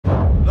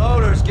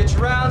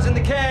rounds in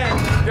the can.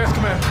 Yes,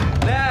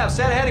 Commander. Nav,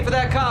 set heading for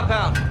that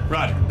compound.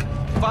 Roger.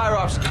 Fire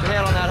officer, keep a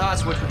hand on that hot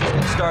switch. We're just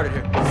getting started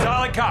here.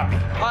 Solid copy.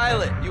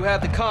 Pilot, you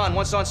have the con.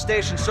 Once on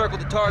station, circle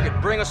the target.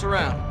 Bring us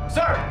around.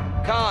 Sir!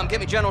 Com, get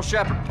me General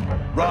Shepard.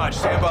 Raj,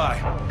 stand by.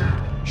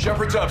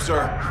 Shepard's up,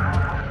 sir.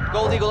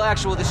 Gold Eagle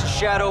Actual, this is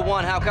Shadow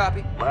 1. How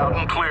copy? Loud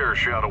and clear,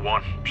 Shadow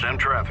 1. Send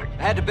traffic.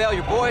 I had to bail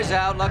your boys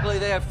out. Luckily,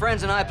 they have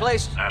friends in high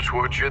places. That's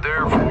what you're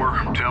there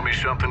for. Tell me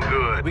something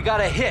good. We got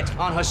a hit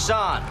on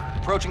Hassan.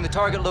 Approaching the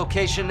target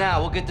location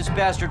now. We'll get this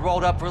bastard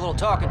rolled up for a little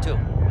talking to.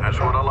 That's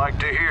what I like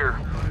to hear.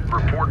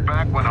 Report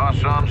back when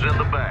Hassan's in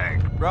the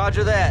bag.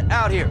 Roger that.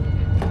 Out here.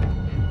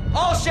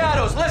 All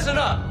Shadows, listen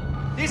up.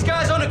 These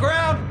guys on the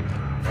ground,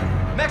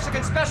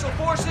 Mexican Special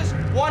Forces,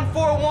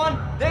 141,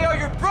 they are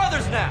your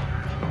brothers now.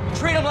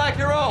 Treat them like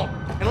your own.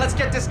 And let's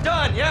get this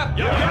done, yeah?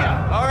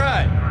 Yeah. All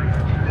right.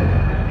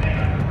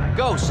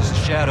 Ghost, this is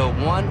Shadow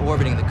 1,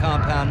 orbiting the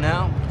compound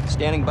now.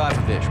 Standing by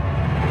for visual.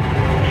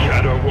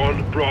 Shadow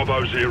 1,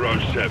 Bravo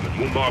 07.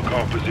 We'll mark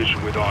our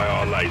position with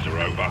IR laser,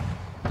 over.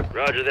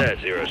 Roger that,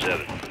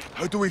 07.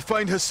 How do we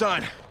find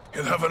Hassan?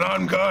 He'll have an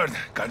armed guard.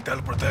 Can't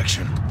tell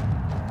protection.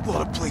 A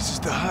lot of places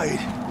to hide.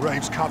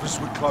 Raves covers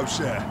with close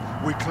air.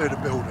 We clear the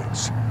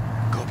buildings.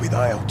 Copy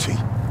the LT.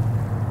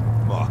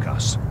 Mark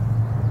us.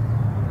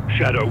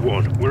 Shadow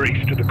 1, we're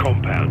east of the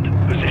compound.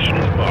 Position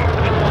is marked.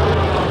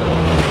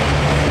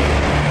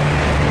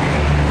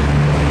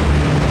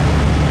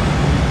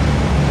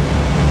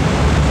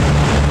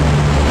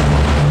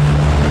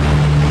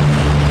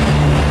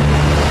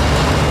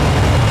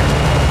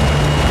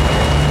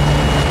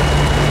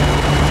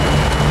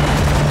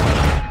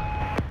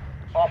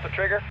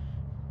 Trigger.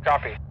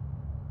 Copy.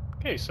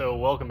 Okay, so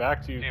welcome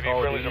back to TV Call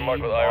of friendlies Duty are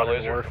marked with IR Modern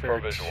laser, Warfare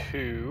confirm visual.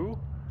 2.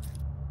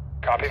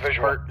 Copy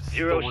visual. Part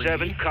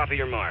 07, copy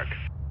your mark.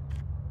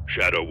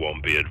 Shadow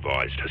 1, be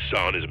advised.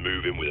 Hassan is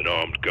moving with an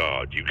armed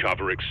guard. You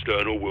cover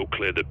external, we'll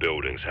clear the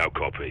buildings. How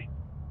copy?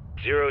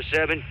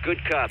 07,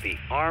 good copy.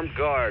 Armed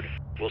guard.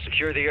 We'll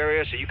secure the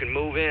area so you can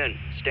move in.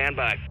 Stand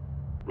by.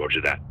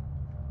 Roger that.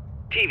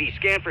 TV,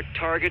 scan for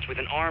targets with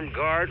an armed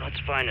guard. Let's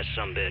find us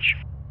some bitch.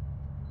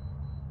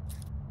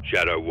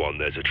 Shadow 1,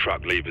 there's a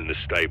truck leaving the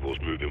stables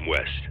moving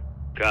west.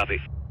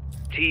 Copy.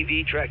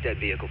 TV, track that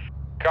vehicle.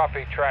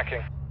 Copy.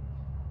 Tracking.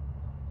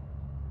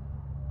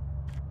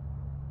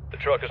 The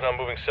truck is now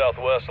moving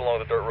southwest along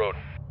the dirt road.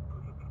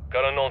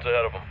 Got unknowns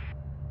ahead of them.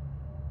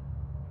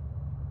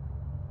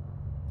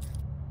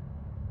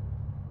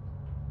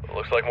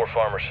 Looks like more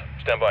farmers.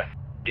 Stand by.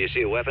 Do you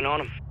see a weapon on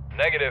them?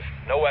 Negative.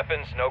 No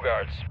weapons, no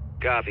guards.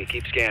 Copy.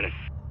 Keep scanning.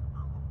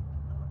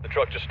 The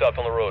truck just stopped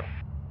on the road.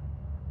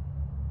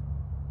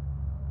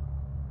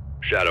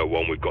 Shadow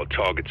 1, we've got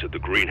targets at the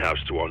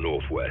greenhouse to our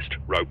northwest.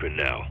 Roping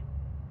now.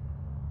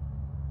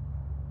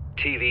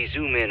 TV,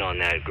 zoom in on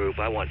that group.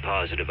 I want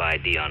positive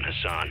ID on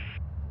Hassan.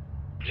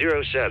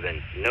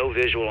 07, no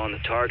visual on the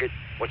target.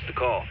 What's the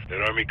call?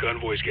 That army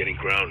convoy's getting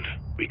ground.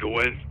 We go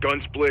in,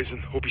 guns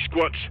blazing, hope he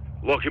squats,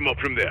 lock him up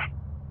from there.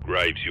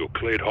 Graves, you're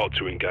cleared hot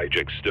to engage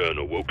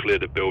external. We'll clear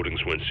the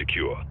buildings when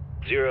secure.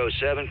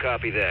 07,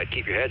 copy that.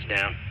 Keep your heads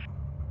down.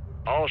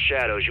 All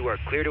Shadows, you are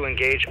clear to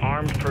engage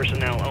armed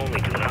personnel only.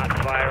 Do not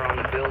fire on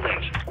the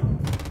buildings.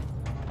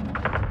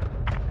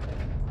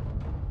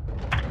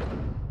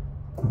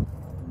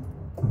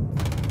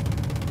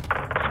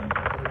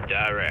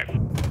 Direct.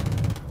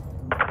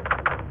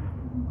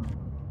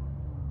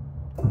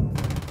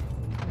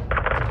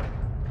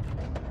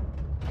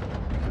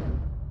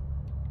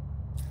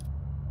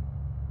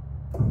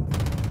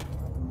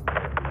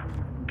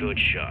 Good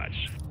shots.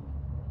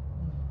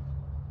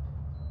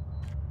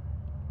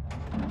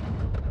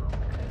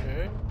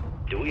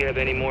 Do we have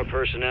any more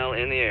personnel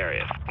in the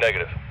area?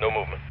 Negative. No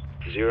movement.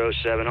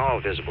 07,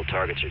 all visible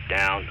targets are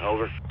down.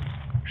 Over.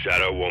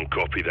 Shadow 1,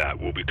 copy that.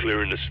 We'll be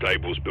clearing the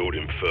stables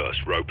building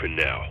first. Roping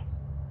now.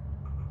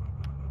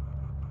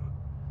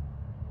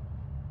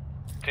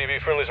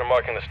 TV friendlies are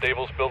marking the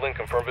stables building.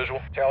 Confirm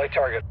visual. Tally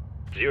target.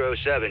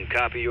 07,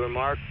 copy your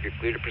mark. You're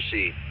clear to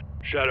proceed.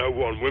 Shadow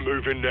 1, we're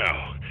moving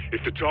now.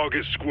 If the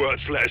target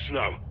squirts, let us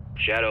know.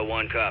 Shadow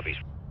 1 copies.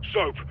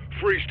 Soap,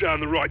 freeze down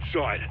the right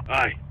side.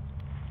 Aye.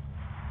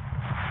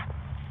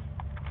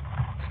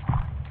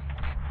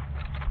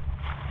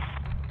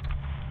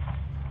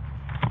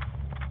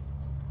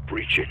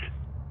 Breaching.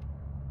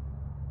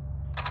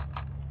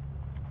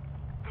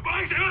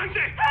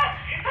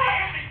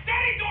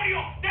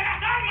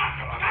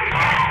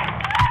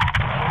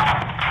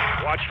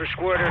 Watch for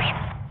squirters.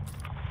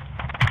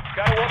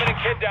 Got a woman and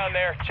kid down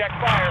there. Check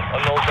fire.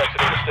 Unknowns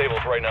exiting the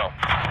stables right now.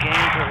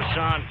 Scan for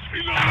Hassan.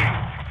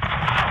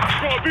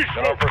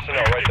 Got our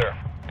personnel right there.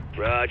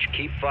 Raj,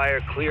 keep fire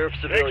clear of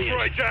civilians.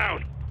 X-ray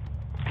down.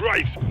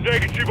 Graves,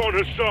 negative on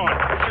Hassan.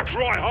 It's a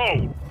dry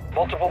hole.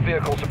 Multiple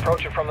vehicles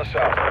approaching from the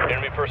south.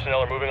 Enemy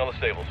personnel are moving on the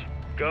stables.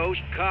 Ghost,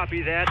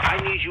 copy that. I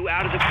need you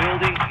out of the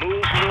building.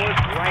 Move north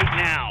right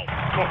now.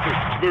 Copy.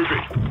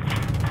 Moving.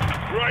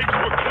 Graves,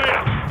 we're clear.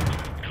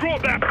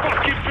 Drop that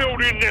fucking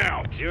building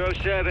now.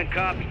 07,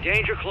 copy.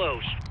 Danger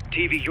close.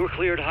 TV, you're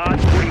cleared hot.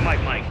 40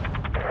 Mike.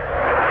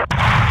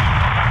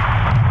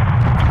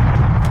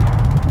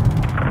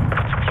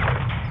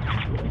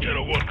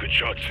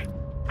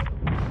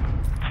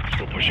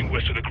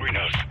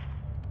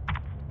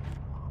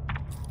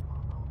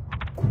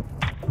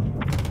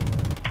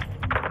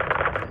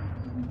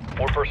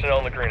 More personnel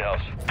in the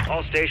greenhouse.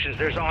 All stations,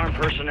 there's armed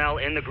personnel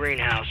in the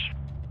greenhouse.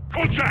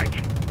 Contact!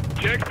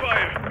 Check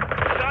fire.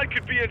 Assad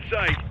could be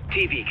inside.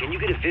 TV, can you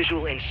get a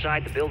visual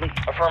inside the building?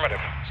 Affirmative.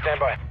 Stand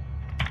by.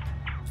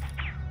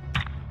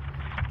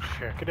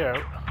 Check it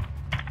out.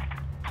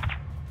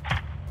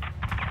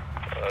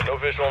 No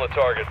visual on the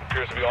target.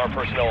 Appears to be armed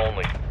personnel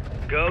only.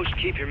 Ghost,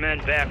 keep your men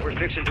back. We're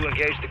fixing to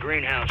engage the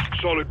greenhouse.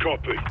 Solid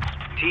copy.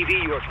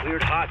 TV, you are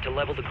cleared hot to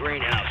level the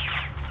greenhouse.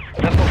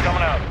 Missiles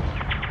coming out.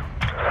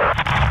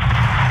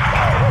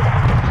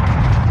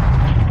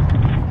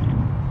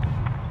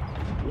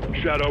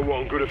 Shadow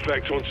 1, good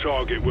effect on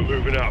target. We're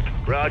moving up.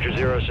 Roger,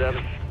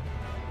 07.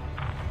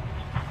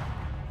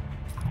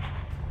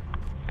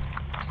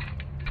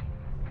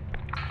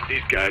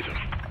 These guys are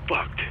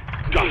fucked.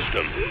 Dust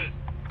them.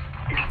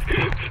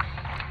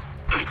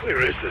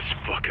 Where is this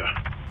fucker?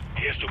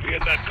 He has to be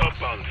in that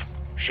compound.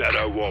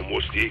 Shadow 1,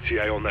 what's the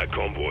ETA on that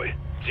convoy?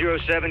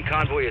 07,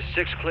 convoy is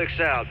 6 clicks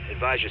out.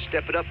 Advise you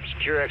step it up,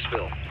 secure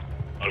exfil.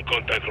 I'll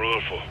contact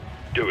Rodolfo.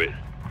 Do it.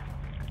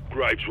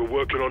 Graves, we're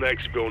working on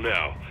exfil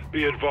now.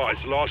 Be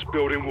advised, last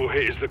building we'll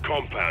hit is the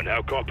compound.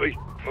 How copy?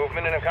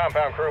 Movement in the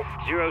compound, crew.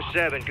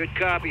 07, good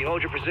copy.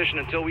 Hold your position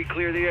until we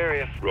clear the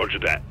area. Roger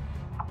that.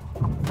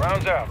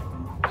 Rounds out.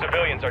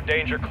 Civilians are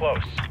danger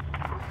close.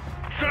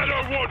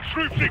 Shadow 1,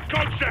 troops in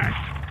contact!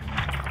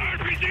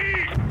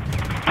 RPG!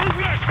 Move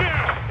left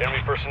now!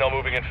 Enemy personnel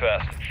moving in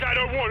fast.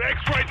 Shadow 1,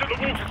 X-ray to the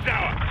water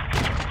tower!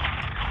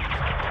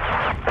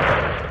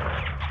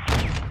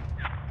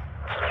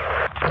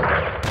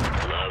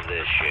 Love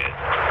this shit.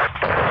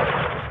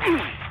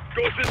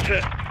 Ghost is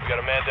hit. We got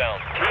a man down.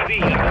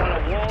 TV, I want a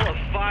wall of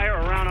fire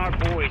around our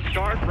boys.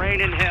 Start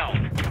raining hell.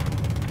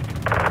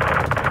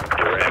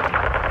 Direct.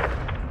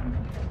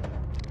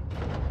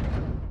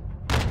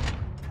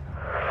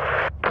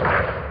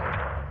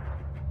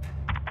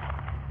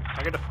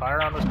 I get to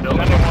fire on this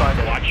building.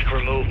 Watch for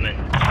movement.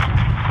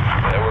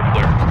 Yeah, we're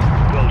clear.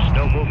 Ghost,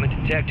 no movement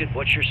detected.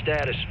 What's your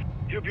status?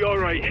 You'll be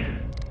alright.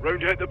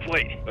 Round out the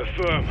plate.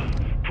 Affirm.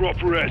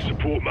 Proper air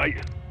support, mate.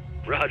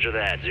 Roger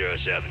that,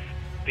 07.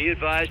 Be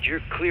advised,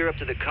 you're clear up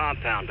to the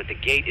compound, but the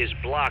gate is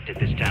blocked at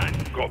this time.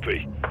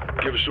 Copy.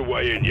 Give us a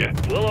way in, yeah?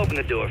 We'll open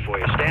the door for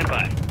you. Stand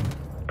by.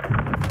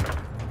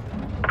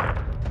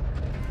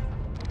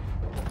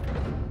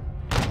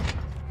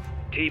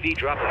 TV,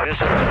 drop a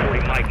missile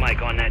supporting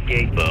Mike on that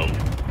gate. Boom.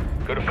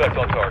 Good effect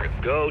on target.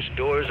 Ghost,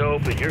 doors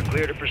open. You're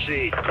clear to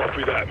proceed.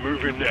 Copy that.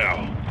 Moving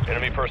now.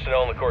 Enemy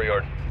personnel in the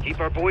courtyard. Keep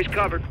our boys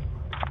covered.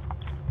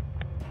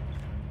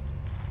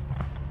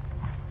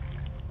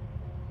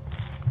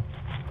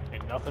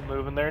 Ain't nothing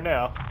moving there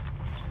now.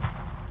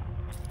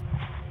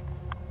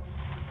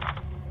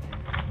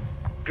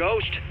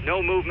 Ghost,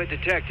 no movement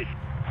detected.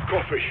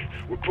 Copy.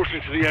 We're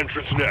pushing to the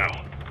entrance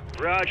now.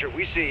 Roger,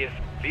 we see you.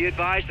 Be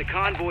advised, the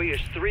convoy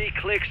is 3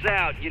 clicks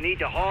out. You need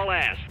to haul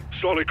ass.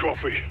 Solid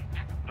copy.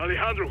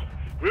 Alejandro,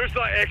 where's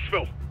that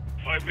exfil?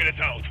 5 minutes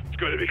out. It's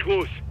going to be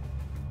close.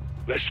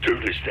 Let's do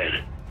this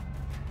then.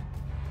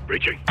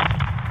 Reaching.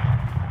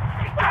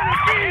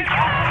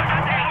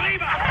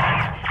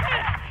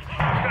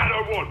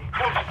 Shadow 1,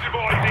 positive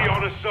ID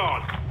on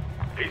Hassan.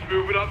 He's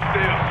moving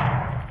upstairs.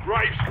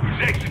 Graves is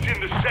exiting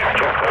the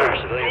sector.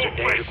 Civilians are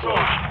danger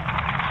close.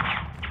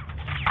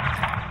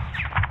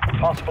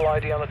 Possible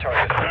ID on the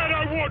target.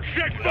 Shadow 1,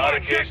 check Not fire,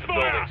 engage check the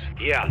fire!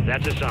 buildings. Yeah,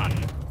 that's a son.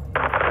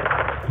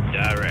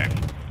 Direct.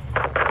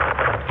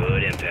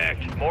 Good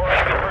impact. More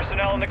enemy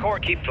personnel in the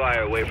court. Keep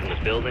fire away from the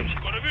buildings.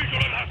 Got a visual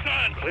on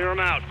Hassan. Clear them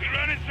out. He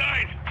ran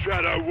inside.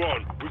 Shadow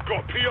 1, we've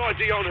got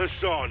PID on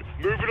Hassan.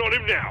 Moving on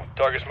him now.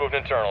 Target's moved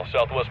internal.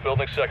 Southwest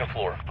building, 2nd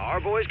floor. Our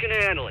boys can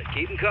handle it.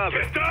 Keep them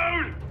covered. Get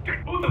down!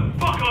 Who the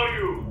fuck are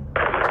you?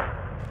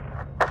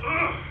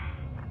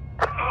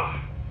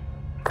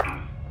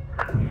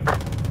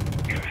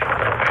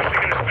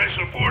 Mexican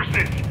Special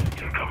Forces,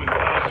 you're coming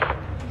close.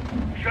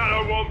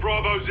 Shadow 1,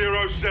 Bravo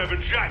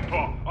 07,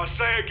 jackpot. I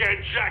say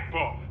again,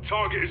 jackpot.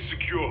 Target is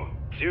secure.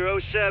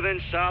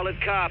 07,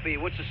 solid copy.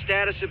 What's the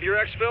status of your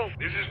exfil?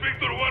 This is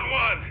Victor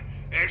 1-1.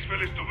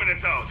 Exfil is 2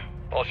 minutes out.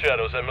 All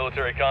Shadows, that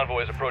military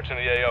convoy is approaching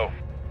the AO.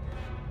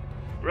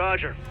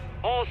 Roger.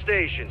 All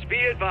stations,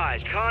 be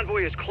advised.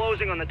 Convoy is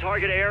closing on the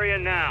target area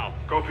now.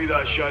 Copy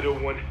that, Shadow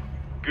 1.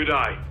 Good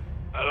eye.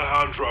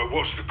 Alejandro,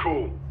 what's the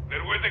call?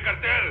 They're with the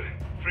cartel.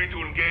 Free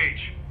to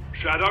engage.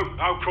 Shadow,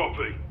 how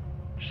copy?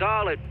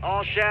 Solid.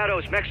 All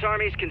Shadows. Mex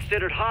Army is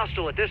considered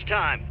hostile at this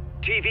time.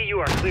 TV, you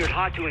are cleared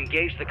hot to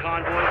engage the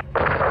convoy.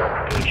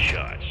 Good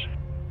shots.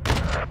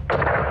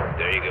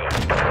 There you go.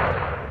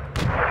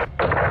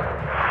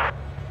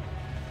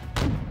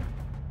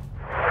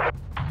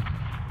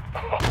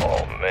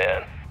 Oh,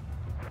 man.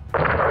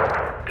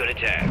 Good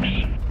attacks.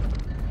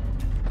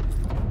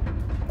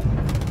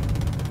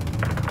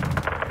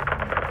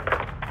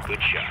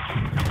 Good shot.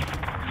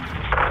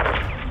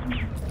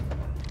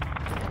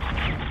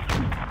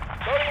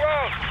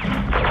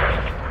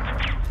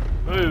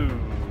 Ooh,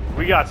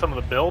 we got some of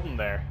the building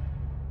there.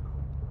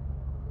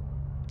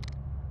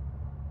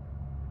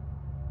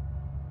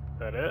 Is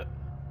that it?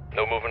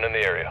 No movement in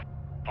the area.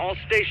 All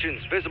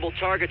stations, visible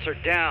targets are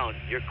down.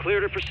 You're clear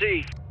to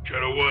proceed.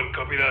 Shadow 1,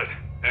 copy that.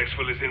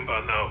 Exfil is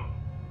inbound now.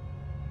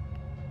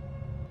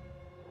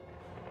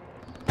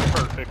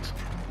 Perfect.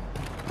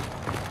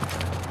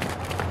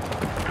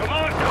 Come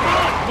on, come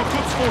on! The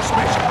Quds Force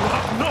mission will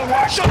have no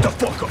way. Shut the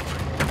fuck up!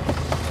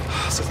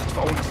 Se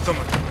va un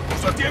estómago.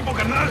 Usa tiempo,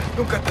 carnal.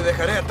 Nunca te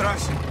dejaré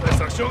atrás. La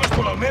extracción es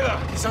por la Almeda.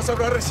 Quizás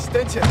habrá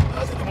resistencia.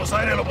 Tenemos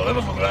aire, lo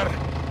podemos lograr.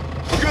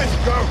 Okay,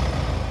 go!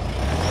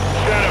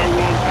 Shadow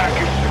 1,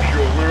 package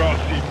secure. We're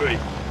RCB.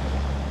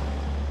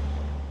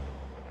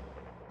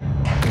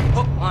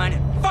 Hook, line,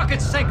 and fucking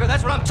sinker.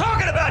 That's what I'm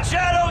talking about,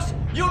 Shadows!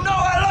 You know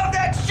I love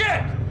that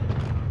shit!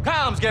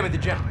 Comms, give me the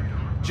jump.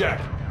 Jack.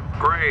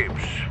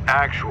 Graves,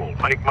 actual,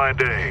 make my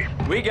day.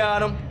 We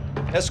got him.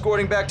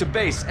 Escorting back to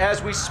base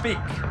as we speak.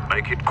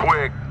 Make it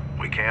quick.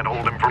 We can't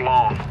hold him for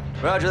long.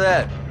 Roger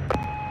that.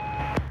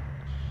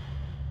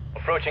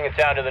 Approaching a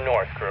town to the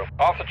north, crew.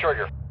 Off the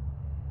trigger.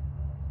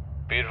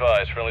 Be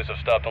advised, friendlies have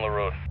stopped on the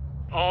road.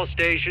 All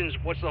stations,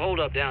 what's the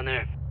holdup down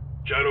there?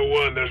 Shadow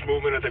 1, there's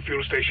movement at the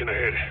fuel station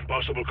ahead.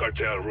 Possible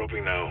cartel,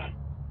 roping now.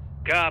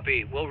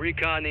 Copy. We'll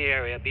recon the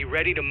area. Be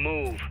ready to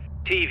move.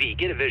 TV,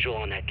 get a visual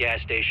on that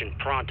gas station,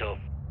 pronto.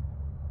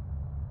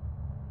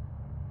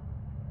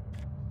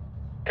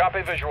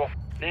 Copy visual.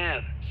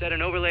 Nav, set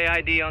an overlay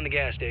ID on the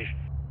gas station.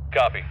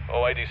 Copy.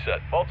 OID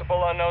set.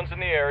 Multiple unknowns in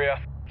the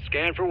area.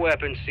 Scan for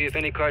weapons, see if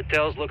any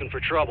cartel's looking for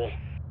trouble.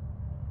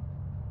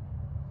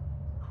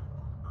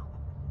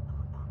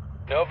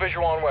 No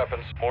visual on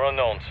weapons. More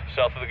unknowns.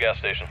 South of the gas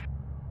station.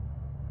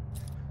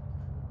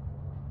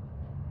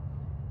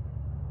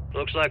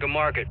 Looks like a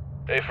market.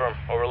 A-firm.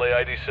 Overlay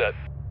ID set.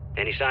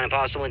 Any sign of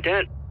hostile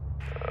intent?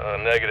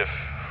 Negative.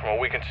 From what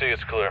we can see,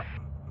 it's clear.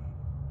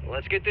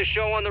 Let's get this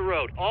show on the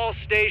road. All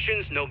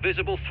stations, no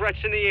visible threats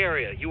in the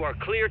area. You are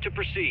clear to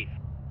proceed.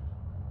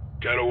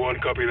 Shadow 1,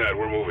 copy that.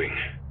 We're moving.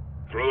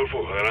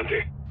 Rodolfo,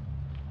 adelante.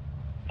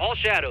 All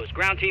shadows,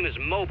 ground team is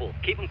mobile.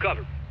 Keep them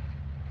covered.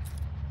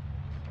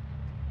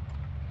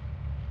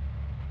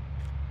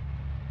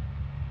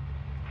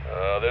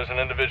 There's an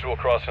individual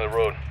crossing the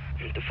road.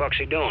 What the fuck's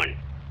he doing?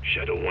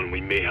 Shadow 1, we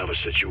may have a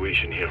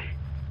situation here.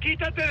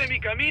 Quítate de mi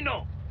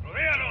camino!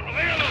 Rodéalo!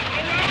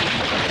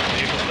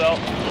 Vehicle's out.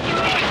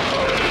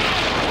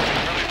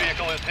 Friendly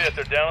vehicle is hit.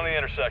 They're down on the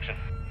intersection.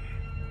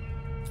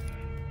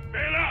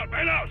 Bail out!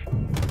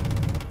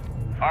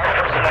 Armed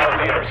personnel at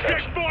the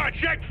intersection.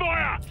 Check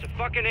fire! It's a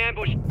fucking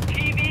ambush.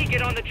 TV,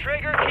 get on the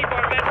trigger. Keep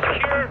our men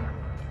secure.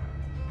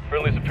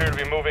 Friendlies appear to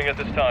be moving at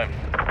this time.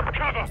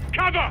 Cover!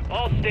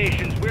 All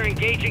stations, we're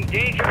engaging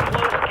danger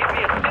close. Give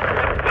me a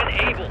sit-rep when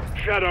able.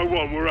 Shadow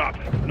 1, we're up.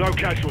 No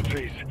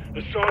casualties.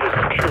 Assad is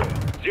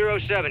secure.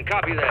 07,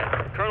 copy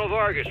that. Colonel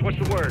Vargas, what's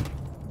the word?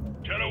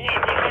 Shadow 1,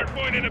 we're hard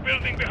point in the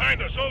building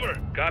behind us. Over.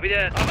 Copy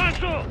that.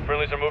 Avanzo!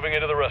 Friendlies are moving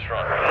into the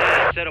restaurant.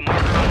 Set a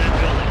marker on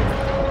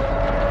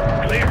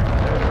that Clear.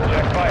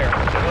 Check fire.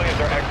 Civilians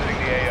are exiting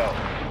the AO.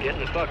 building.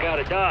 Getting the fuck out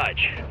of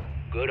Dodge.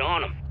 Good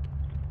on them.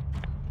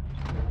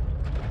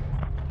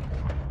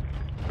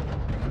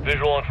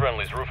 Visual on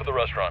friendlies. Roof of the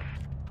restaurant.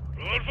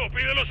 Rodolfo,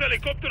 pide los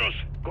helicópteros.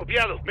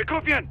 Copiado. ¿Me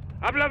copian?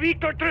 Habla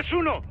Víctor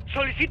 3-1.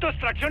 Solicito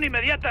extracción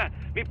inmediata.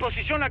 Mi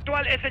posición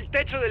actual es el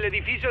techo del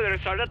edificio de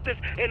restaurantes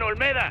en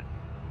Olmeda.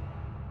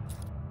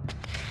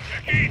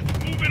 Jackie,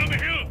 moving on the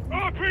hill.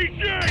 RPG!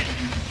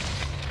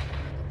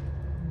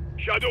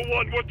 Shadow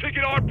 1, we're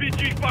taking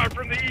RPG fire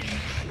from the east.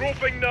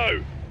 Roping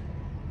now.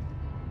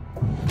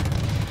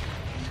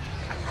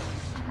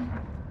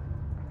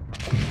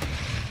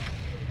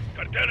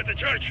 Cartel at the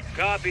church.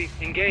 Copy.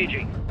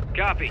 Engaging.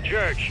 Copy.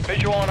 Church.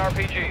 Visual on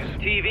RPGs.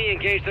 TV,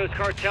 engage those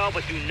cartel,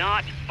 but do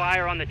not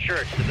fire on the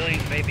church.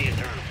 Civilians may be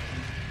internal.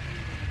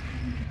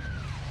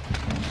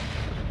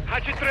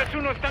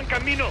 H31 está en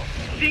camino.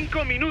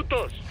 5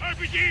 minutos.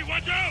 RPG,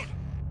 watch out!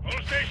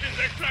 All stations,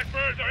 extract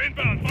birds are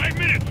inbound. 5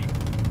 minutes.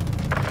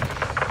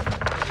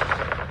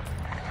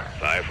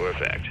 Fire for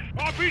effect.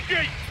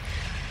 RPG!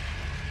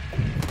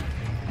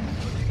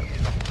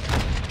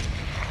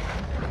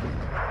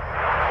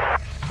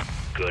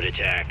 Good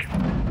attack.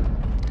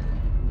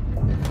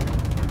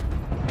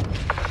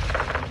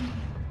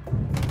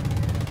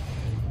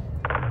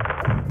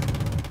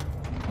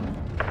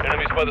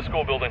 Enemies by the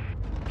school building.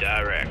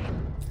 Direct.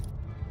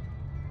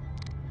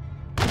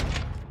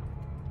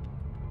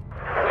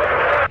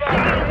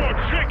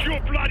 Check your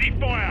bloody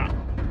fire!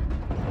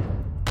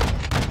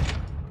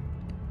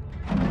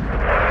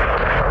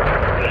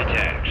 Good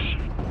attacks.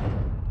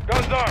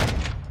 Guns armed.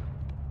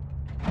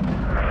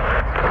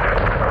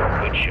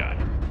 Good shot.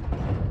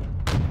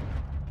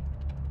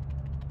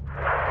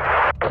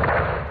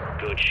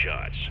 Good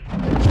shots.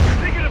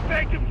 Taking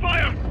effective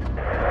fire!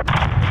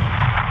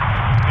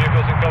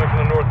 Vehicles incoming from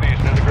the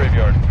northeast near the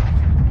graveyard.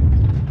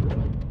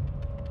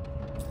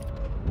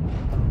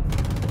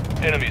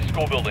 Enemies,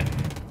 school building.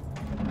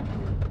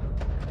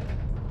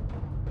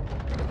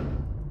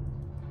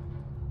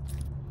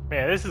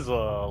 Man, this is a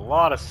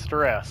lot of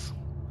stress.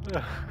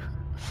 Get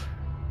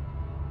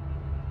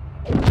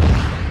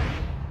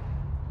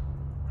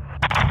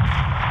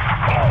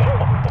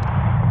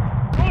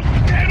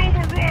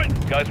over,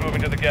 Guys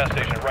moving to the gas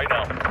station right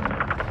now.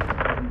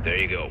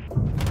 There you go.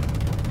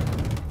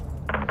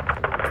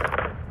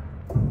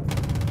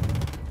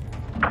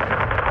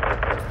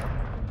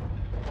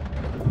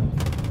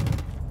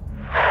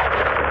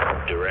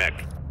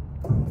 Direct.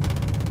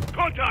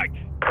 Contact!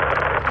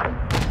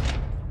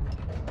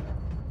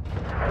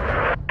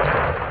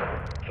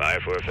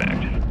 Fire for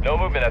effect. No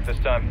movement at this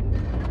time.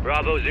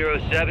 Bravo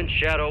 07,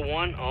 Shadow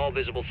 1, all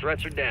visible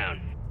threats are down.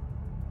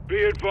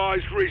 Be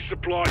advised,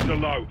 resupplies are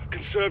low.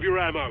 Conserve your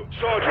ammo.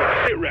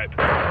 Sergeant, sit rep.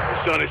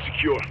 The sun is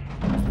secure.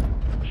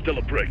 Still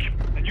a brick.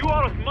 And you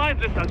are as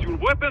mindless as your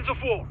weapons of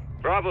war.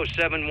 Bravo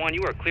 7-1,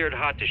 you are cleared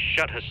hot to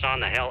shut Hassan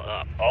the hell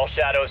up. All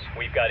Shadows,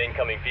 we've got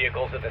incoming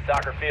vehicles at the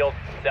soccer field,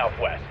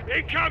 southwest.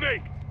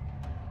 Incoming!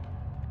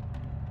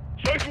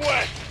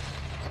 Southwest!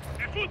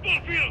 The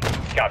football field!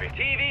 Copy.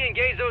 TV,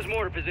 engage those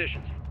mortar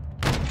positions.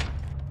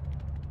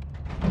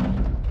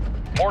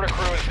 Mortar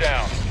crew is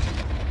down.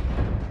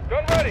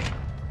 Gun ready.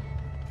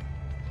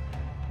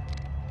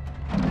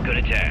 Good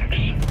attacks.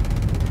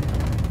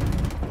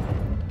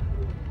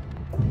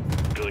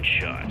 Good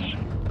shots.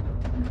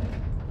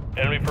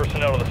 Enemy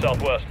personnel to the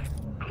southwest.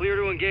 Clear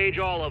to engage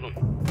all of them.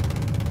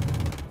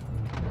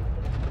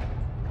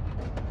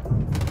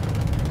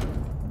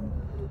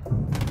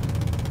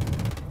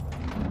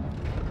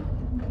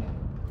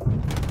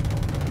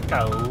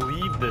 Gotta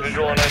leave this.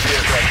 Visual on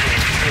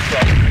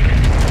anti-aircraft team.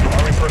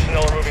 Army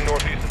personnel are moving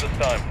northeast at this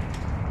time.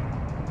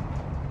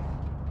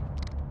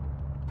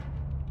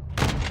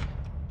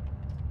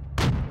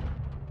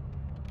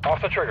 Off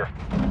the trigger.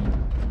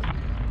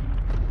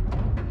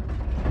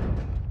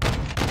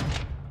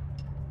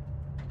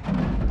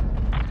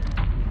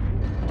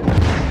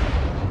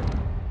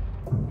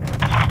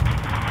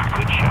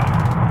 Good shot.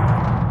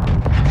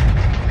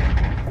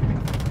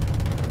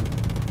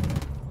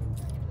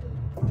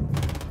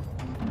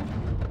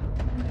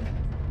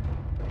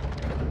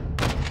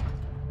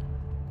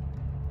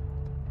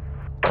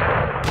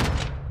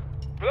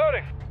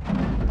 Reloading.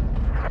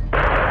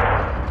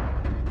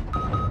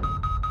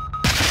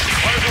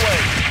 Runners away.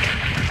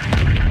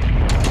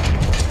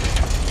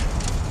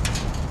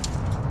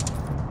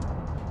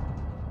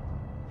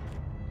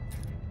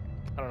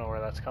 I don't know where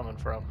that's coming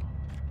from.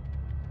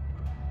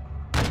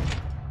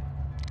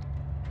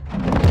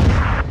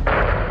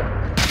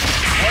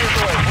 Runners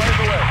away. Runners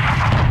away.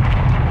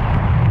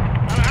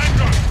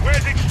 Alejandro,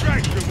 where's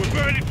extraction? We're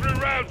burning through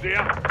rounds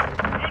here.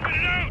 1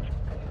 minute out!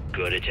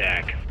 Good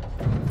attack.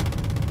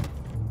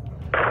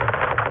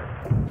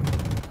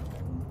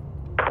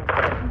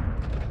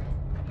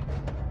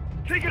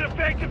 Take an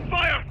effective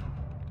fire!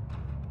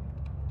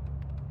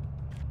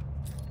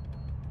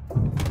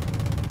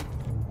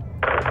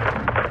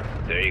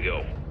 There you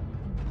go.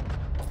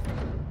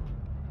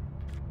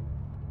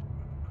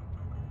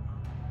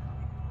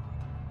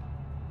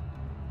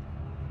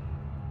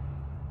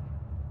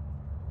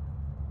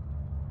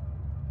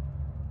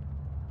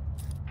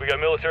 We got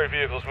military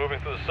vehicles moving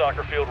through the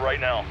soccer field right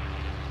now.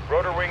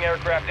 Rotor wing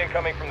aircraft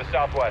incoming from the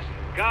southwest.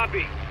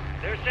 Copy.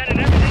 They're sending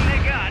everything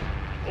they got.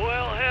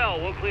 Well, hell,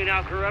 we'll clean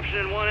out corruption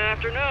in one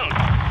afternoon.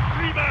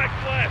 3 mags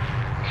left!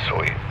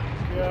 Sweet.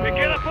 Me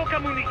queda poca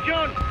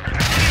munición!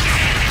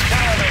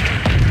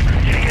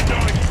 Take it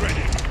dogs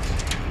ready!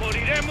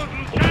 Moriremos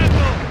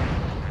luchando!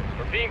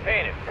 We're being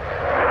painted. An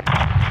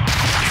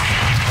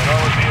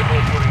armored vehicle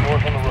is moving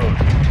north on the road.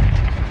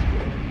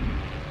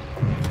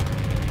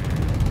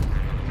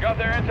 Got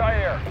their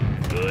anti-air.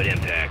 Good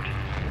impact.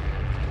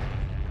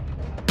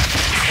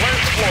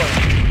 Flares deployed.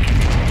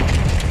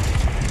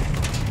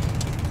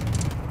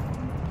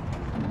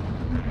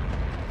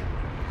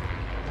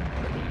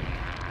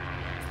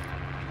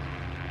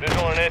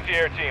 Visual and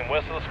anti-air team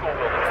west of the school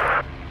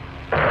building.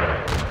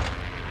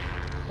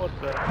 What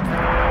the?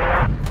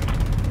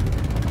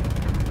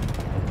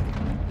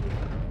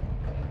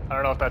 I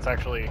don't know if that's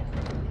actually.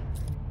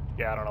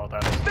 Yeah, I don't know what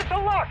that is.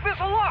 Missile lock!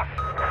 Missile lock!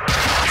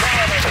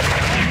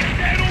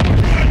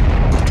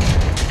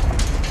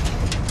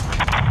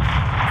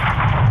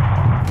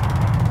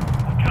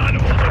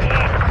 Can't hold them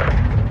off!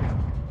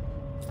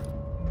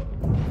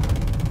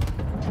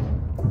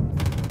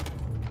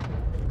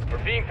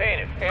 We're being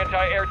painted.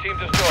 Anti-air team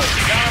destroyed.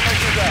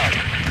 Countermeasures out.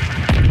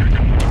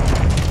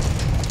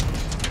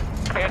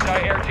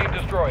 Anti-air team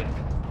destroyed.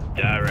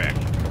 Direct.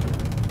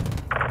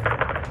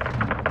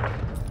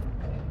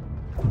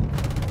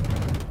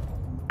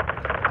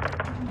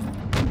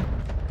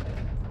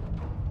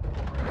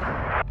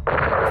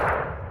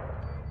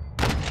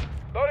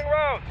 Loading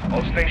rounds.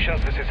 All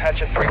stations, this is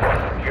Hatchet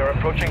 3-1. We are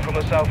approaching from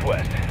the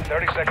southwest.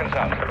 30 seconds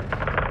out.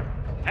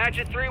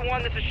 Hatchet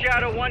 3-1, this is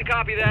Shadow 1,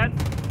 copy that.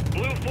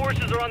 Blue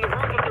forces are on the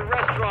roof of the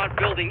restaurant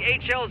building.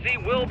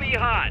 HLZ will be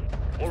hot.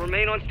 We'll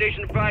remain on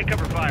station to provide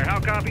cover fire. How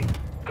copy?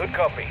 Good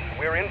copy.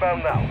 We're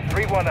inbound now.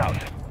 3-1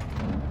 out.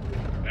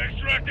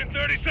 Extract in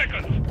 30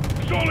 seconds!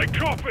 Solid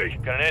copy!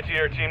 Got an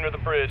anti-air team near the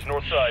bridge,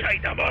 north side.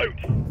 Take them out!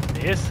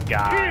 This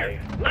guy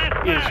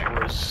Left is back!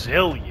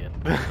 resilient.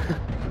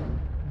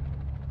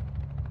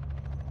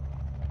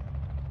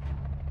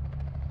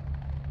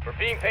 We're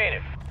being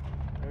painted.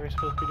 What are we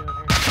supposed to be doing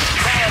here?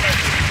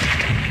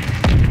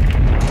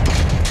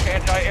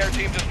 Anti-air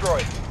team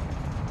destroyed.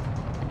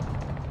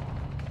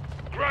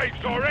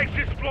 Graves, our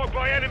exit's blocked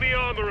by enemy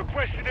armor.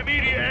 Requesting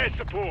immediate air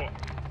support.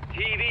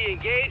 TV,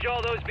 engage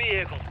all those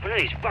vehicles. When are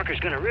these fuckers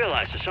gonna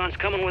realize the sun's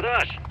coming with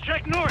us?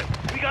 Check north.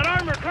 We got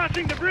armor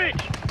crossing the bridge.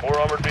 4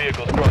 armored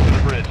vehicles crossing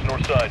the bridge,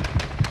 north side.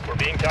 We're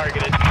being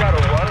targeted. Shadow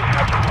 1,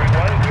 Hatchet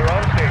 3-1, you're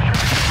on station.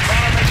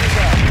 Bomb is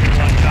out.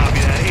 1, copy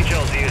that.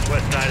 HLZ is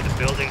west side of the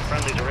building.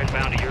 Friendlies are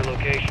inbound to your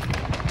location.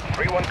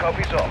 3-1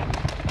 copies all.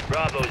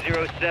 Bravo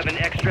 07,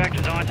 extract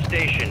is on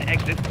station.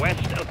 Exit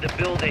west of the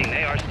building.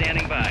 They are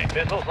standing by.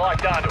 Missiles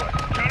locked onto us.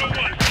 Shadow 1.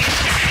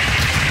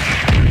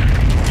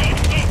 Go,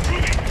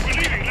 moving. We're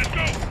leaving. Let's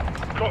go.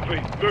 Copy.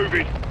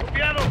 Moving.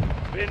 Copiado.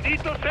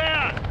 Bendito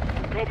sea.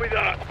 Copy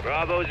that.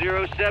 Bravo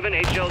 07,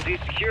 HLZ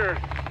secure.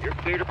 You're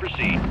clear to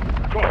proceed.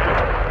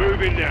 Copy.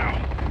 Moving now.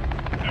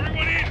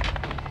 Everyone in.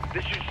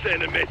 This should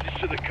send a message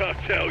to the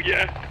cartel,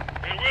 yeah?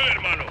 It will,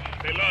 hermano.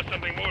 They lost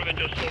something more than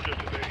just soldiers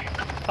today.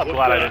 I'm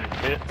glad I didn't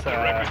hit.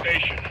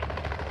 Reputation.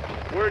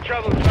 We're in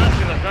trouble with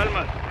Las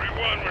Almas.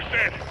 3-1, we're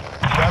set.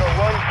 Shadow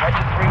 1,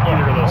 Hatchet 3-1.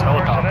 Either of those All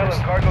personnel helicopters.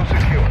 and cargo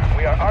secure.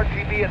 We are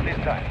RTV at this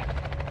time.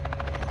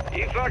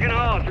 You fucking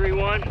haul,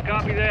 3-1.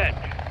 Copy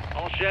that.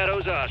 All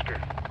shadows, Oscar.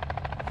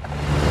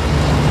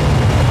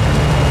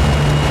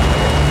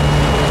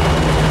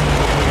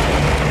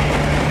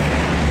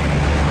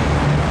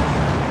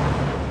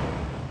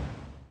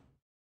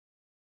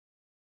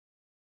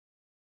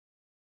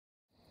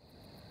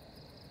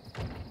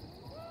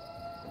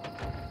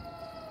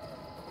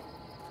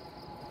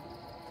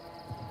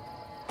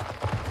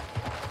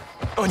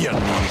 On your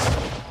knees.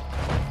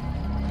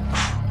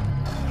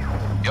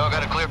 Y'all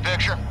got a clear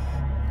picture?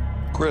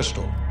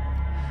 Crystal.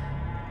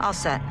 All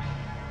set.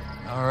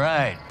 All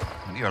right.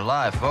 You're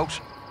alive,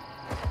 folks.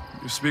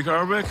 You speak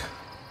Arabic?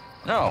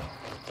 No.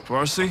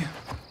 Farsi?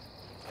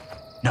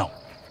 No.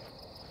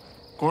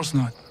 Of course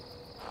not.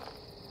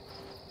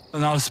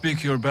 Then I'll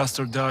speak your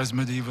bastardized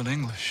medieval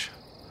English.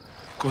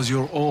 Because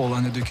you're all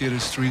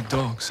uneducated street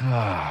dogs.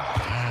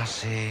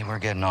 See, we're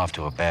getting off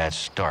to a bad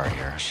start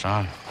here,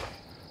 son.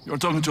 You're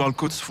talking to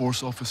Al-Quds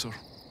Force officer.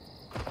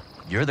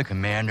 You're the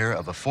commander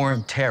of a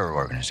foreign terror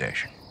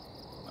organization.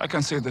 I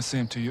can say the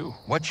same to you.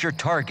 What's your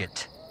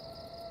target?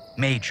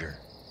 Major.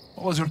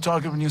 What was your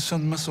target when you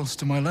sent missiles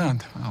to my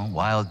land? Oh,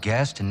 wild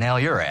guess to nail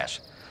your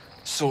ass.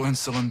 So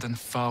insolent and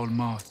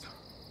foul-mouthed.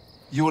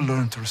 You will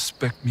learn to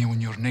respect me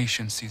when your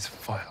nation sees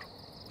fire.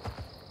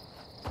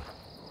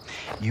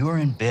 You were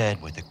in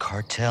bed with the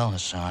cartel,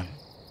 Hassan.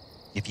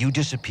 If you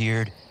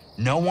disappeared,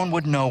 no one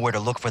would know where to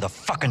look for the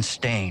fucking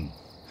stain.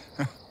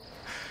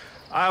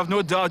 I have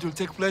no doubt you'll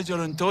take pleasure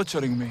in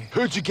torturing me.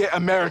 Who'd you get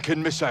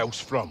American missiles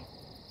from?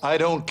 I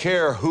don't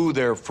care who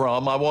they're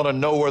from. I want to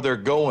know where they're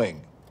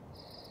going.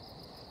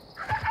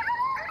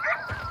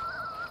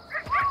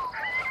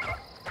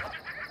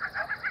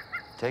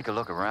 Take a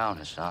look around,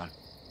 Hassan.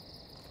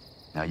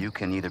 Now you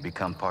can either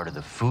become part of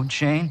the food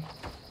chain,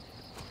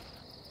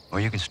 or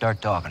you can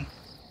start talking.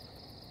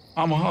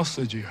 I'm a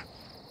hostage here.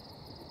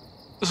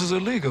 This is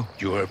illegal.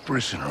 You're a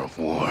prisoner of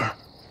war.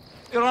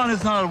 Iran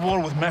is not at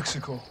war with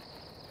Mexico.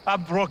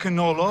 I've broken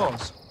no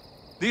laws.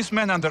 These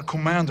men and their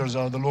commanders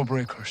are the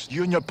lawbreakers.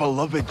 You and your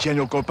beloved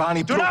General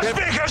Ghorbrani Do not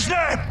speak his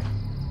name!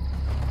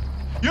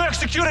 You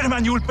executed him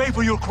and you will pay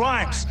for your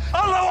crimes.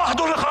 Allah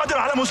wahdahu al-qadir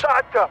ala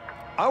musa'adak.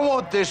 I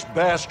want this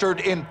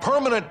bastard in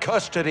permanent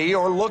custody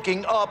or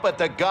looking up at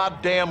the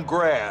goddamn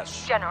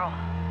grass. General,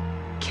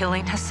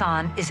 killing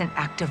Hassan is an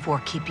act of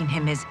war. Keeping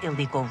him is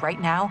illegal.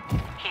 Right now,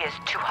 he is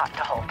too hot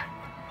to hold.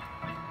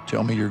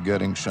 Tell me you're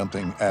getting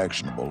something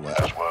actionable,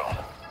 Laswell.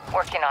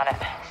 Working on it.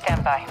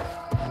 Stand by.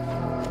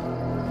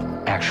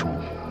 Actual.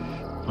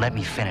 Let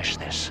me finish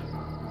this.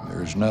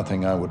 There's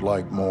nothing I would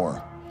like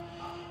more.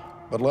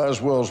 But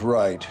Laswell's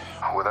right.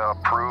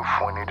 Without proof,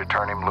 we need to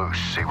turn him loose,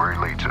 see where he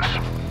leads us.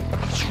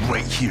 It's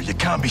right here. You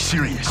can't be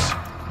serious.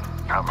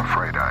 I'm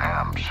afraid I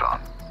am,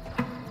 son.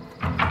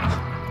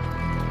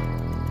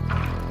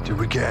 Did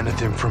we get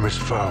anything from his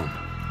phone?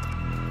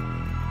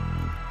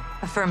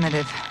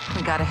 Affirmative.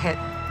 We got a hit.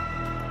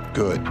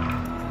 Good.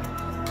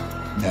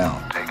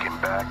 Now, Take him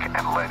back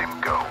and let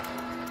him go.